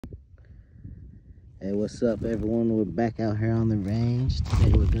Hey, what's up everyone? We're back out here on the range.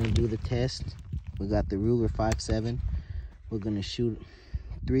 Today we're gonna do the test. We got the Ruger 5.7. We're gonna shoot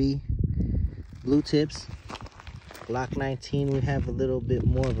 3 blue tips. Glock 19, we have a little bit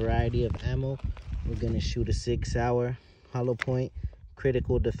more variety of ammo. We're gonna shoot a 6-hour hollow point,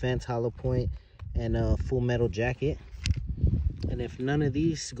 critical defense hollow point, and a full metal jacket. And if none of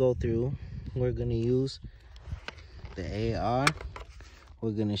these go through, we're gonna use the AR. We're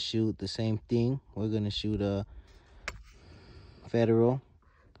gonna shoot the same thing. We're gonna shoot a federal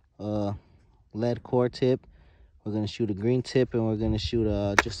lead core tip. We're gonna shoot a green tip, and we're gonna shoot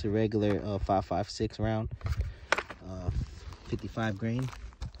just a regular 5.56 round, 55 grain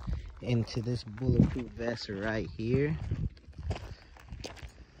into this bulletproof vest right here.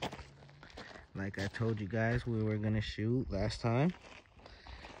 Like I told you guys we were gonna shoot last time.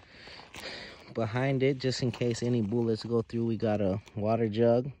 Behind it, just in case any bullets go through, we got a water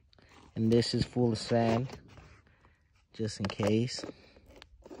jug, and this is full of sand, just in case.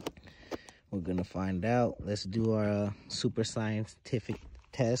 We're gonna find out. Let's do our super scientific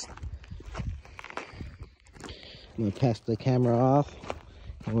test. I'm gonna pass the camera off,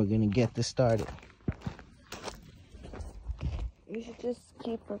 and we're gonna get this started. You should just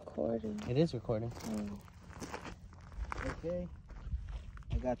keep recording. It is recording. Okay.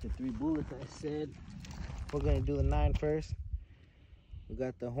 I got the 3 bullets I said. We're gonna do the 9 first. We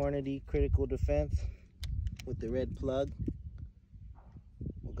got the Hornady critical defense with the red plug.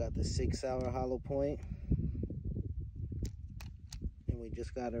 We got the 6-hour hollow point. And we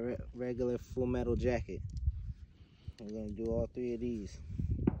just got a regular full metal jacket. We're gonna do all 3 of these.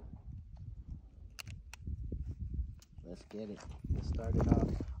 Let's get it. Let's start it off.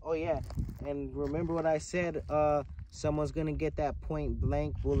 Oh yeah, and remember what I said, someone's gonna get that point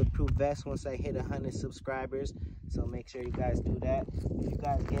blank bulletproof vest once I hit 100 subscribers, so make sure you guys do that. If you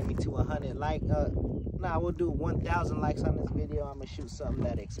guys get me to 100 likes, we'll do 1,000 likes on this video. I'm gonna shoot something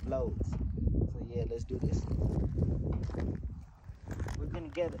that explodes. So yeah, let's do this. We're gonna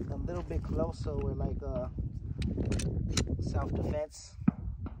get a little bit close, so we're like self-defense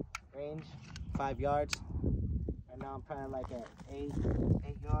range, 5 yards. Right now I'm probably like at 8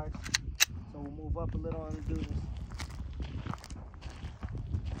 yards. So we'll move up a little and do this.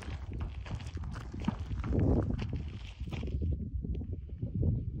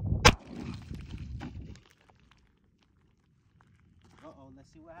 Uh-oh,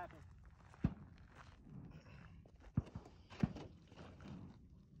 let's see what happens.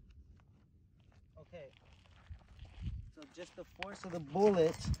 Okay. So just the force of the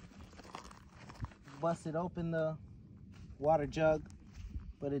bullet busted open the water jug,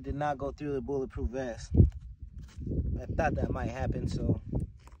 but it did not go through the bulletproof vest. I thought that might happen, so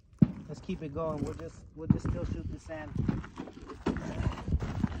let's keep it going. We'll just still shoot the sand.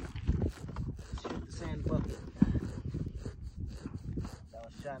 Shoot the sand bucket. That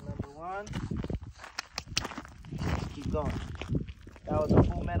was shot number 1. Let's keep going. That was a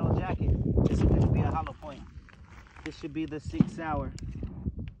full metal jacket. This is going to be a hollow point. This should be the 6-hour.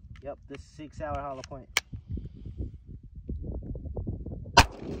 Yep, this 6-hour hollow point.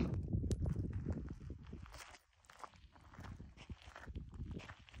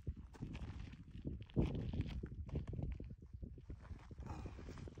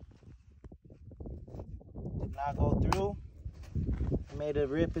 Did not go through. It made a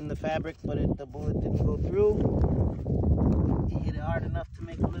rip in the fabric, but the bullet didn't go through. It hit it hard enough to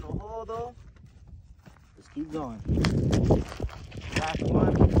make a little hole though. Let's keep going. Last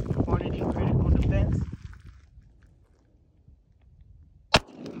one, Hornady critical defense.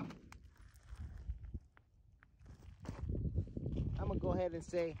 I'm gonna go ahead and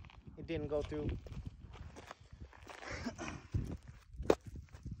say it didn't go through.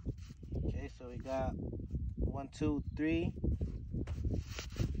 Okay, so we got 1, 2, 3.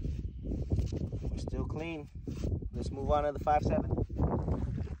 We're still clean. Let's move on to the 5.7.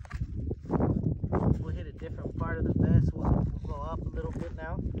 We'll hit a different part of the vest. We'll go up a little bit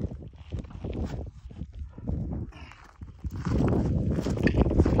now.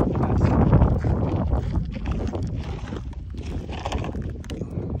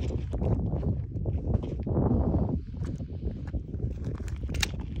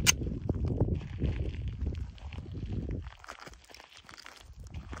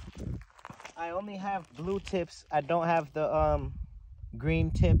 I only have blue tips. I don't have the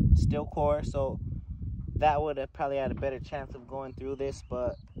green tip steel core, so that would have probably had a better chance of going through this,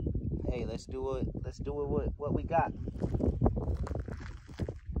 but hey, let's do it. Let's do it with what we got.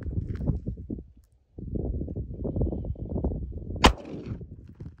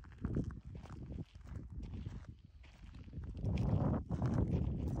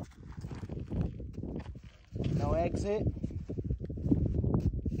 exit.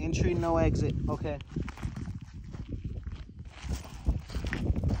 Entry, no exit. Okay.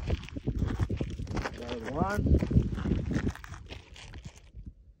 Okay, 1,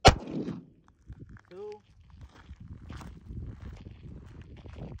 2.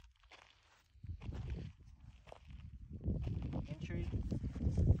 Entry,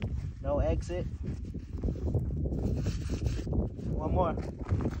 no exit. One more.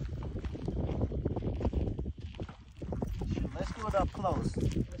 Shoot, let's do it up close.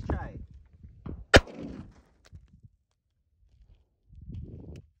 Let's try it.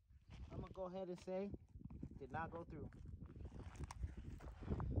 I'm gonna go ahead and say, did not go through.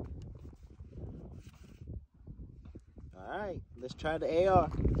 All right, let's try the AR.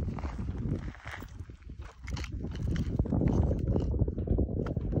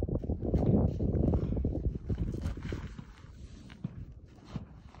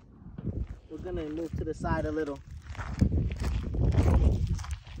 We're gonna move to the side a little.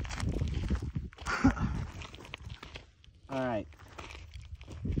 All right.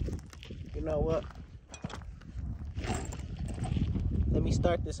 You know what? Let me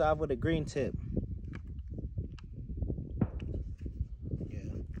start this off with a green tip. Yeah.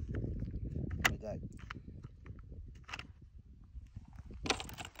 We got.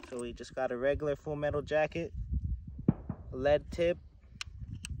 So we just got a regular full metal jacket, lead tip,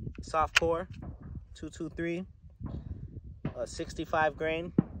 soft core, 223, 65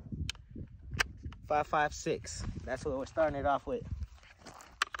 grain, 5.56. That's what we're starting it off with.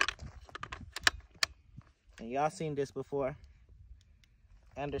 And y'all seen this before.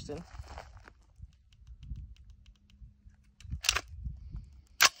 Anderson.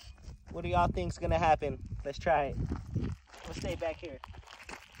 What do y'all think's gonna happen? Let's try it. We'll stay back here.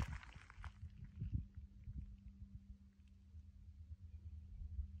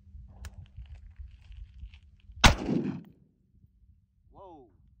 Whoa.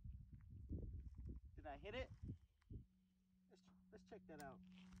 Did I hit it? Let's check that out.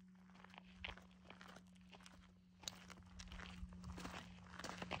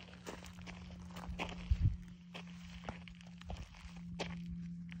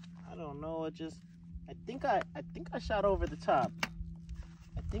 I don't know, it just I think I shot over the top.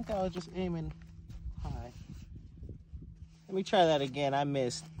 I think I was just aiming high. Let me try that again. I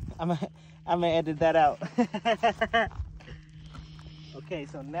missed. I'm gonna edit that out. Okay,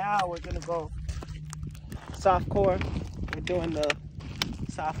 so now we're gonna go soft core. We're doing the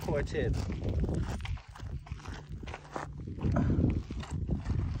soft core tip.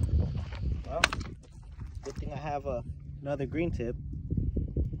 Well, good thing I have another green tip.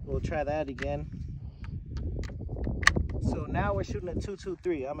 We'll try that again. So now we're shooting at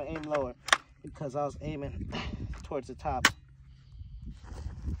 223. I'm gonna aim lower because I was aiming towards the top.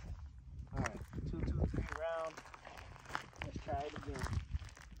 All right, 223 round. Let's try it again.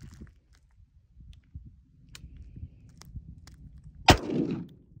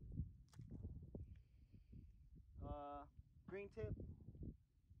 Green tip.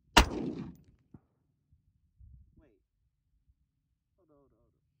 Wait. Hold on.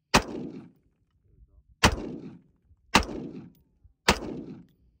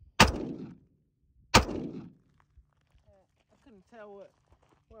 I couldn't tell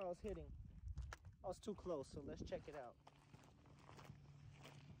where I was hitting. I was too close, so let's check it out.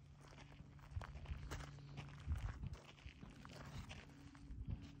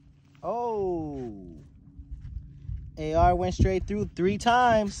 Oh, AR went straight through 3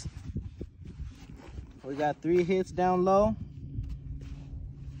 times. We got 3 hits down low,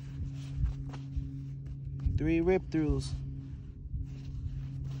 3 rip throughs.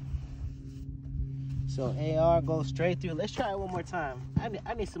 So AR goes straight through. Let's try it one more time.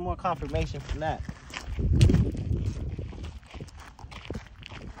 I need some more confirmation from that.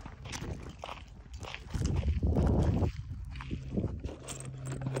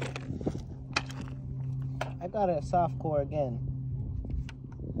 I got a soft core again.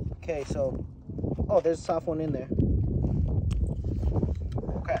 Okay, so, oh, there's a soft one in there.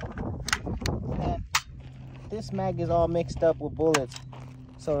 Okay. And this mag is all mixed up with bullets.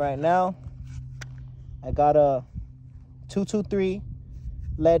 So right now, I got a 223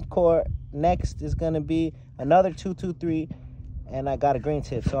 lead core. Next is gonna be another 223, and I got a green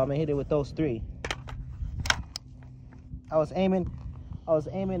tip. So I'm gonna hit it with those 3. I was aiming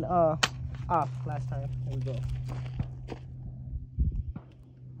off last time. Here we go. Let's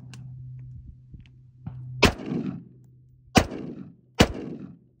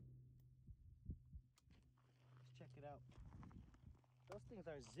check it out. Those things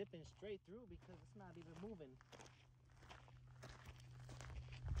are zipping straight through because it's not even moving.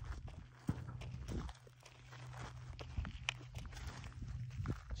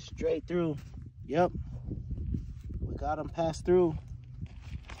 straight through. Yep, we got them passed through.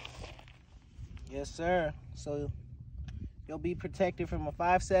 Yes, sir. So you'll be protected from a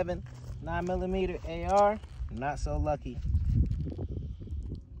 5.7 9mm AR. Not so lucky.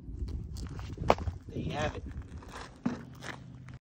 There you have it.